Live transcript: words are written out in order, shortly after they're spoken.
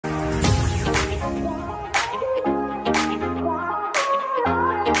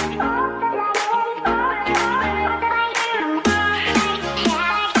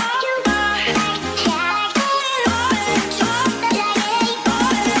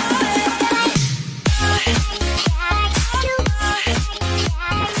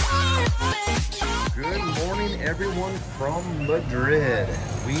from Madrid.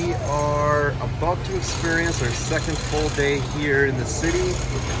 We are about to experience our second full day here in the city,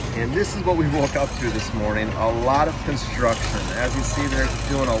 and this is what we woke up to this morning. A lot of construction. As you see, they're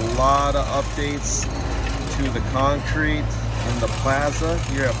doing a lot of updates to the concrete in the plaza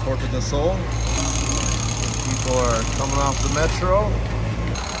here at Porta del Sol. People are coming off the metro.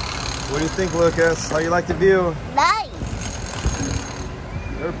 What do you think, Lucas? How you like the view? Nice.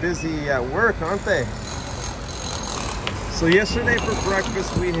 They're busy at work, aren't they? So yesterday for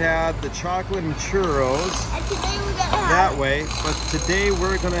breakfast we had the chocolate and churros. And today we're gonna that way, but today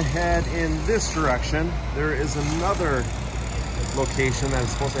we're gonna head in this direction. There is another location that is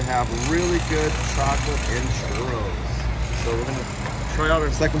supposed to have really good chocolate and churros. So we're gonna try out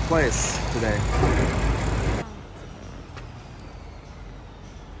our second place today.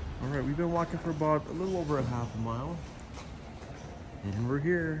 All right, we've been walking for about a little over a half a mile, and we're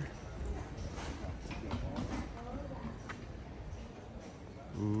here.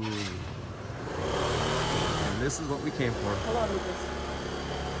 Ooh. And this is what we came for. Hold on, Lucas.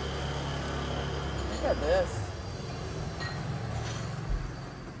 Look at this.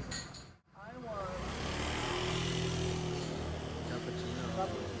 I want cappuccino.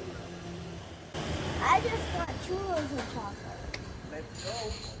 I just want churros with chocolate. Let's go.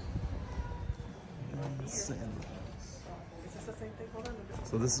 Is this the same thing? Hold on, Lucas.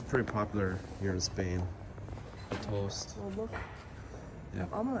 So this is pretty popular here in Spain. The toast. Oh, look. Yeah.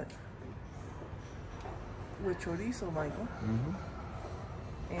 Omelet. With chorizo, Michael. Mm-hmm.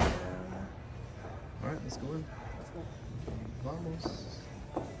 And All right, let's go in. let's go. Vamos.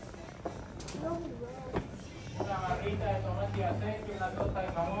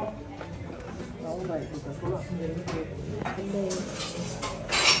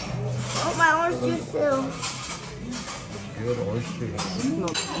 Oh, my orange juice too. Good orange juice. No.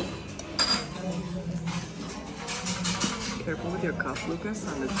 Careful with your cup, Lucas,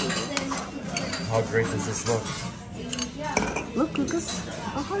 on the table. How great does this look? Look, Lucas.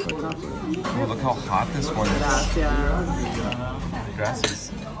 How hard is it? Oh, look how hot this one is. Gracias.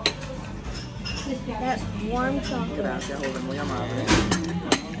 That's warm chocolate. Gracias, joven, muy amable.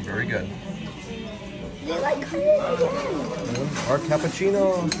 Very good. They like honey again. Our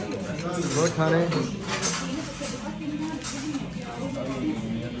cappuccino. Look, honey.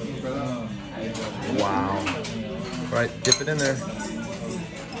 Wow. All right, dip it in there.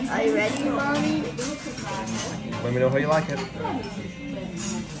 Are you ready, Mommy? Let me know how you like it.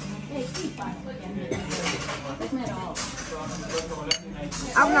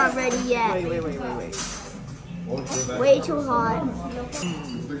 I'm not ready yet. Wait. Way too hot.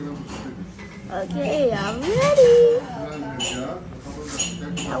 Okay, I'm ready.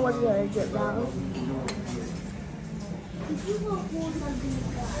 I wasn't gonna drip down.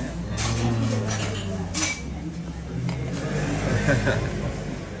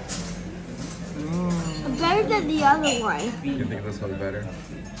 Better than the other one. You think this one's better?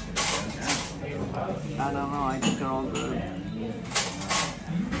 I don't know, I think they're all good.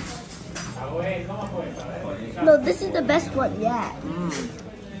 No, this is the best one yet.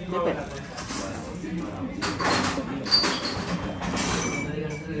 Dip it.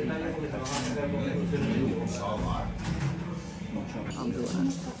 I'm doing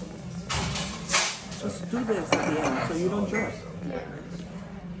it. Just do this at the end so you don't drip.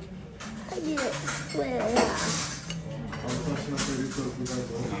 I did it. Well,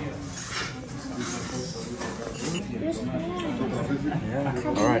 Yeah.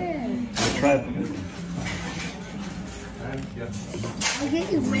 All right. Let's try it. I'll get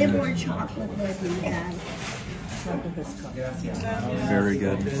you way more chocolate than you had. Very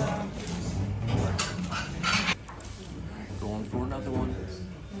good. Going for another one.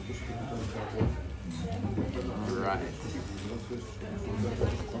 Alright.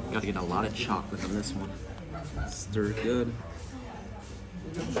 Gotta get a lot of chocolate on this one. Stir good.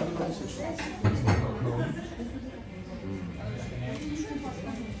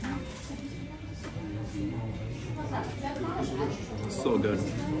 So good.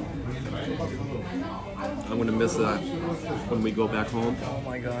 I'm gonna miss that when we go back home. Oh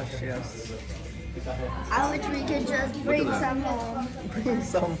my gosh, yes. I wish we could just bring some home. Bring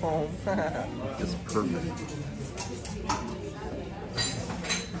some home. It's perfect.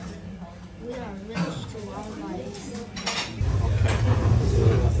 We are rich to our lives. Okay.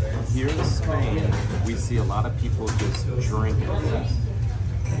 Here in Spain, we see a lot of people just drink it.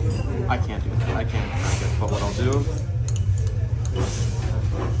 I can't do that. I can't drink it. But what I'll do,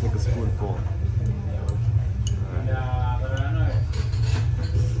 take a spoonful.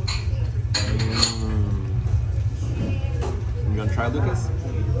 You gonna try, Lucas?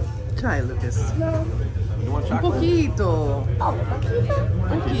 Try, Lucas. No. You You want Un chocolate? poquito. Oh, poquito?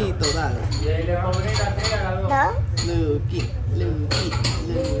 Un poquito, dale. No? Luki.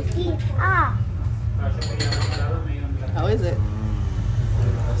 Ah. How is it?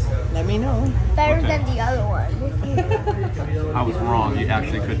 Let me know. Better than the other one. I was wrong. You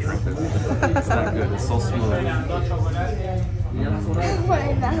actually could drink this. It's that good. It's so smooth. I want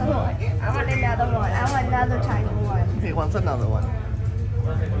another one. I want another one. I want another tiny one. He wants another one.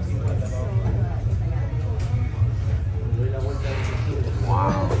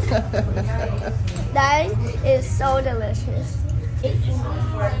 Wow. That is so delicious.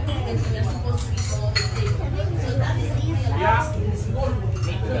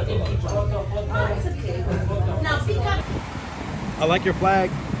 I like your flag.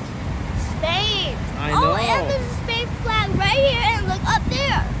 Spain. I Oh, know. and there's a Spain flag right here and look up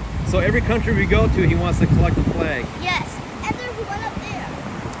there. So every country we go to, he wants to collect a flag. Yes. And there's one up there.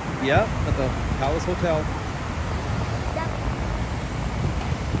 Yep, at the Palace Hotel.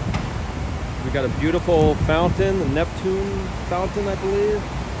 We got a beautiful fountain, the Neptune fountain, I believe.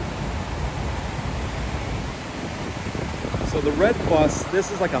 So the red bus,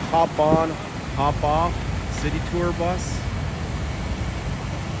 this is like a hop-on, hop-off city tour bus.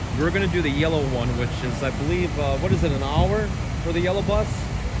 We're gonna do the yellow one, which is, I believe, what is it, an hour for the yellow bus?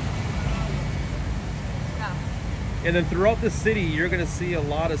 Yeah. And then throughout the city, you're gonna see a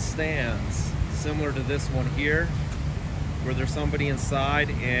lot of stands, similar to this one here, where there's somebody inside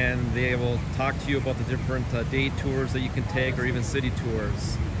and they will talk to you about the different day tours that you can take, or even city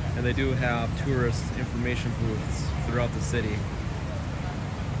tours. And they do have tourist information booths throughout the city.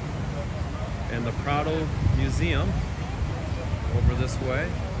 And the Prado Museum over this way.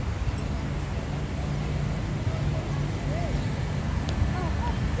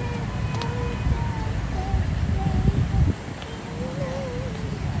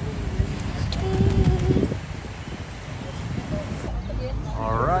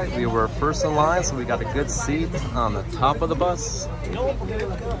 All right, we were first in line, so we got a good seat on the top of the bus.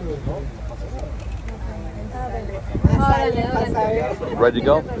 Ready to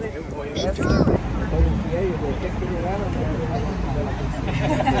go?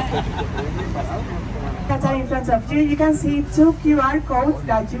 That in front of you, you can see 2 QR codes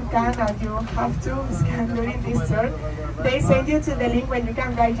that you can and you have to scan during this tour. They send you to the link where you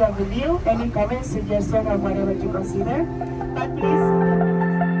can write your review, any comments, suggestion, or whatever you consider. But please.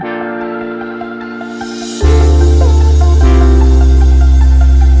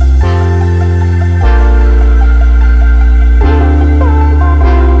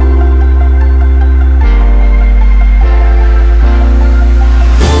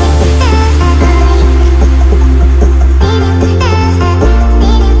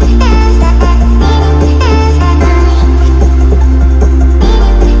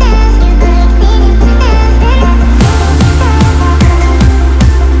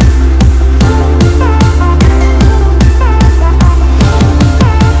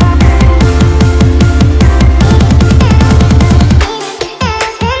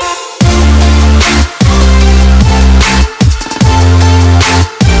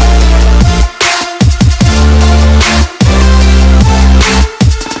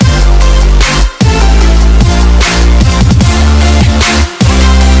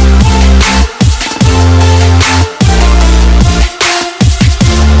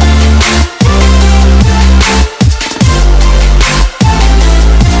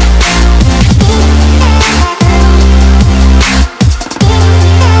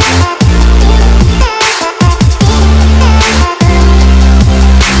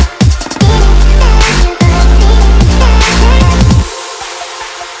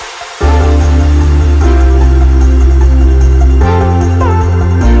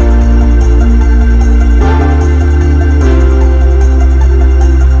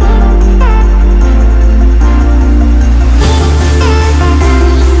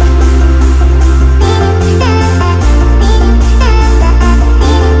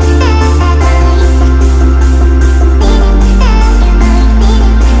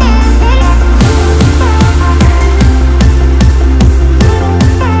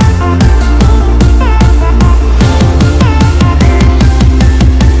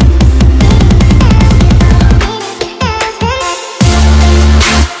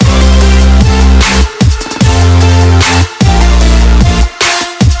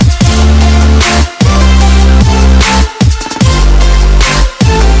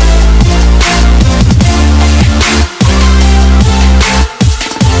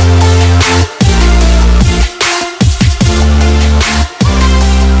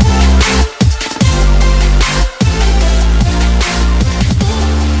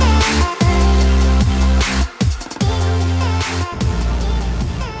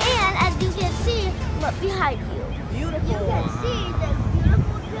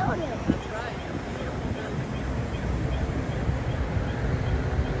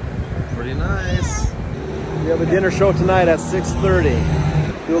 have a dinner show tonight at 6:30.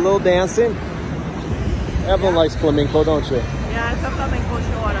 Do a little dancing. Everyone likes flamenco, don't you? Yeah, it's a flamenco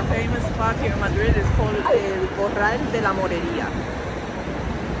show at a famous spot here in Madrid. It's called El Corral De La Moreria.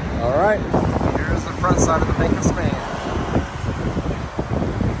 All right. Here's the front side of the Bank of Spain.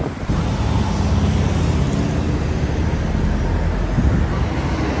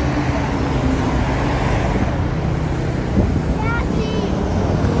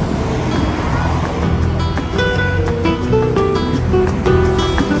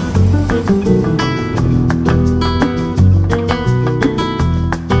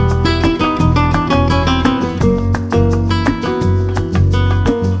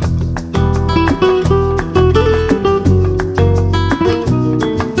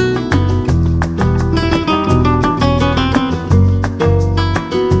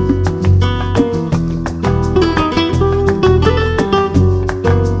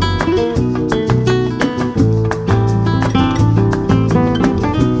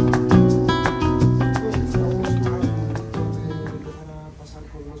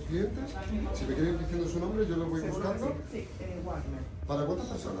 Si me quieren diciendo su nombre, yo lo voy buscando. ¿Para cuántas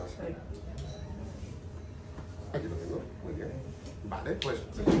personas? Aquí lo tengo. Muy bien. Vale, pues.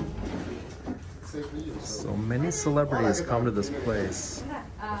 So many celebrities come to this place.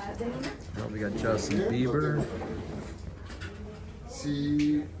 Well, we got Justin Bieber.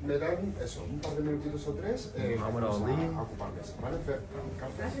 Si me dan eso, un par de minutitos o tres, Muhammad Ali. a ocuparme. ¿Vale?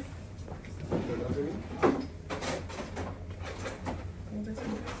 Gracias. Detrás de mí.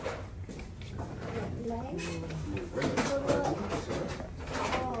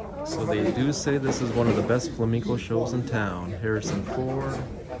 So they do say this is one of the best flamenco shows in town. Harrison Ford.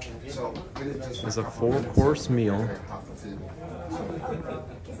 It's a 4-course meal.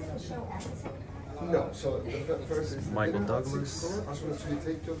 No, so the first is Michael Douglas. As soon as we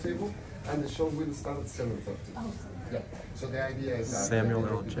take your table, and the show will start at 7:30. Yeah. So the idea is that Samuel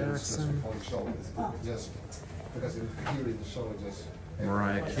L. Jackson. on the show, just because in theory the show just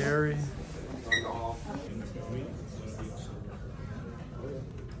Mariah Carey. turned off.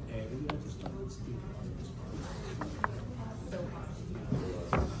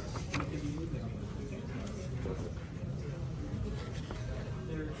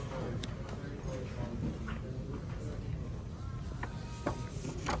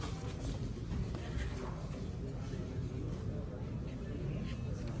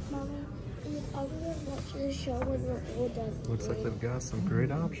 Other than watching the show when we're all done. Looks like they've got some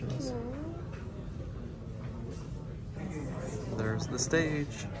great options. There's the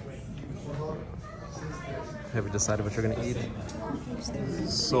stage. Have you decided what you're gonna eat?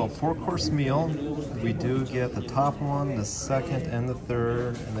 So a 4-course meal, we do get the top one, the second, and the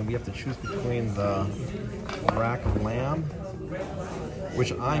third, and then we have to choose between the rack of lamb,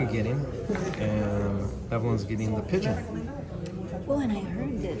 which I'm getting, and Evelyn's getting the pigeon. Well, and I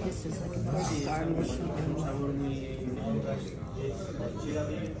heard that this is like a garnish.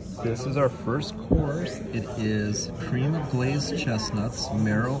 This is our first course. It is cream of glazed chestnuts,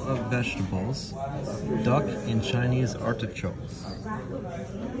 marrow of vegetables, duck and Chinese artichokes.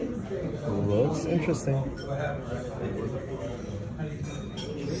 Looks interesting.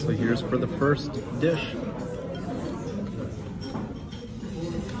 So here's for the first dish.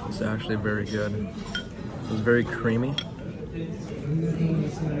 It's actually very good. It's very creamy.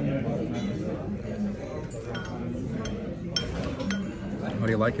 How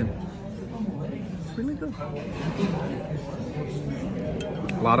do you like it? It's really good.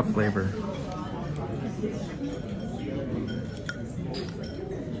 A lot of flavor.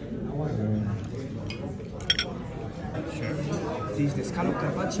 Sure. This is the scallop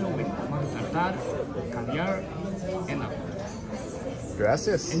carpaccio with tomato tartare, caviar, and apple.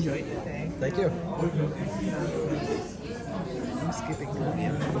 Gracias. Enjoy. Thank you. I'm skipping.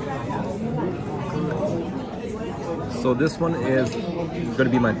 So this one is going to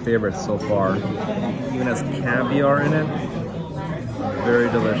be my favorite so far. Even has caviar in it. Very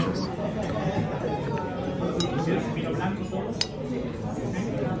delicious.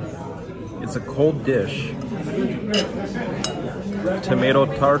 It's a cold dish. Tomato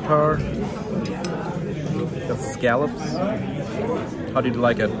tartare. The scallops. How did you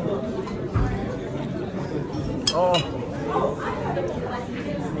like it? Oh.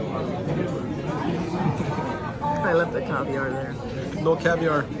 I left the caviar there. No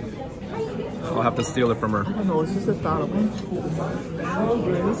caviar. I'll have to steal it from her. I don't know, it's just a thought of it.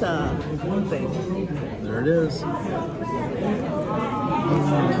 It's a thing. There it is.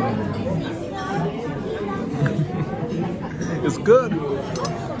 It's good.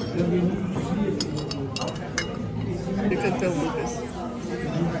 You can tell Lucas.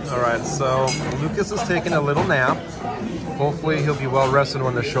 All right, so Lucas is taking a little nap. Hopefully he'll be well rested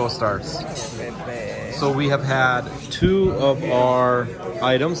when the show starts. So we have had 2 of our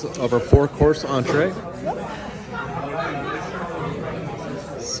items of our 4-course entree.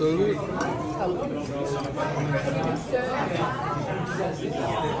 Salud.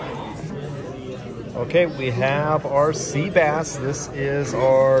 Okay, we have our sea bass. This is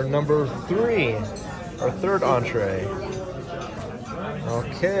our number 3, our 3rd entree.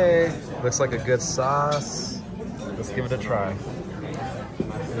 Okay, looks like a good sauce. Let's give it a try.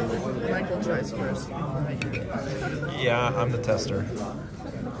 Michael tries first. Yeah, I'm the tester.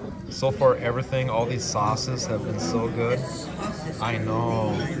 So far, everything, all these sauces have been so good. I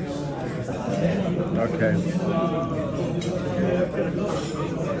know. Okay.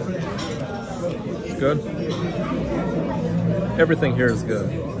 It's good. Everything here is good.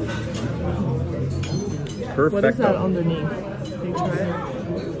 Perfect. What is that underneath? Can you try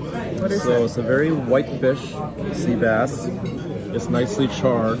it? What is So it's a very white fish, sea bass. It's nicely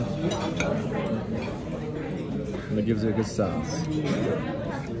charred. And it gives you a good sauce. How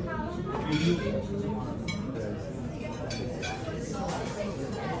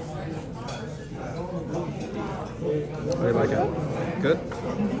do you like it? Good?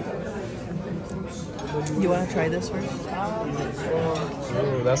 You want to try this first?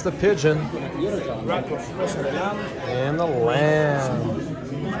 Ooh, that's the pigeon. And the lamb.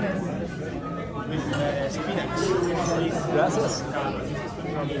 Gracias.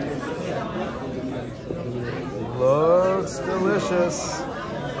 Looks delicious.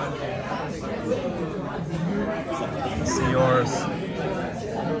 Let's see yours.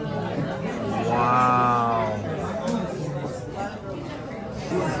 Wow.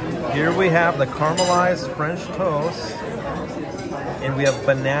 Here we have the caramelized French toast, and we have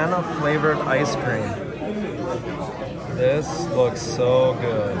banana flavored ice cream. This looks so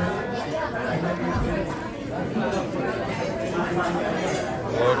good.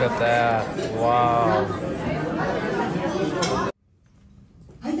 Look at that. Wow.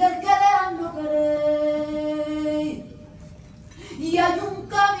 Y hay un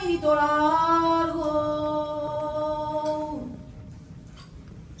caminito largo.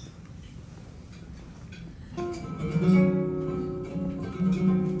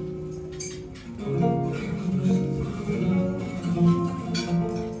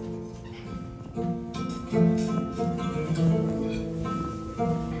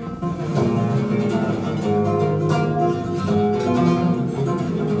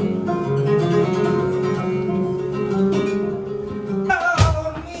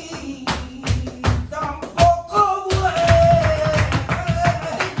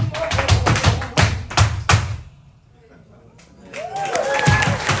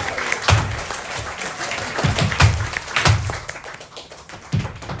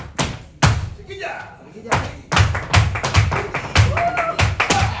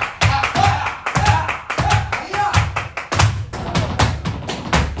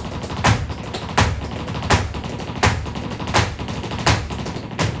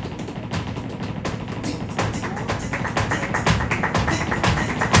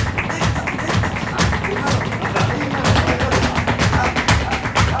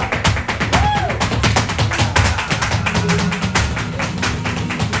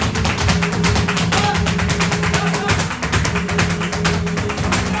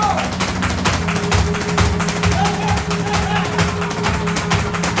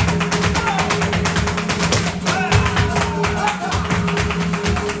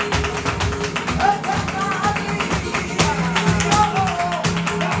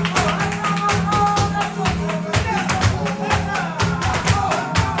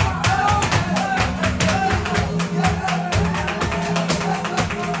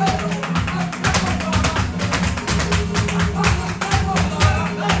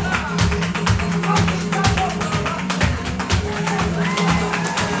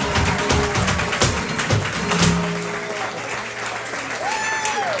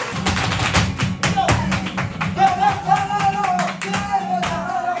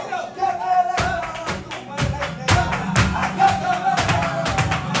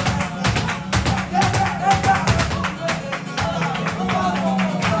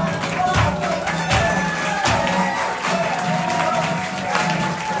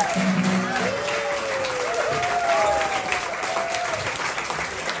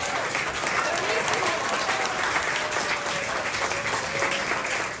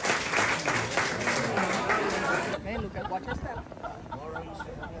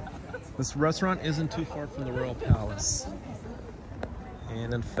 This restaurant isn't too far from the Royal Palace.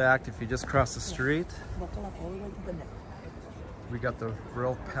 And in fact, if you just cross the street, We got the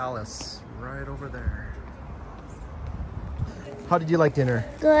Royal Palace right over there. How did you like dinner?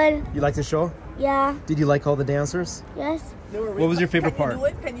 Good. You liked the show? Yeah. Did you like all the dancers? Yes. What was your favorite part?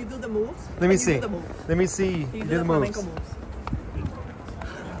 Can you do the moves? Let me see. Let me see. Can you Do the moves.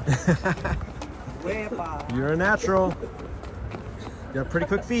 Flamenco moves? You're a natural. You have pretty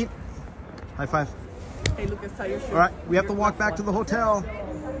quick feet. High five. Hey, Lucas, tie your shoe. All right, we have to walk back to the hotel.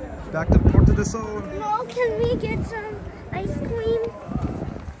 Back to Porto del Sol. No, can we get some ice cream?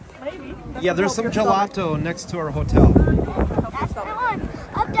 Maybe. Yeah, there's some gelato next to our hotel. That's the one.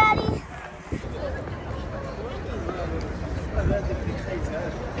 Up, Daddy.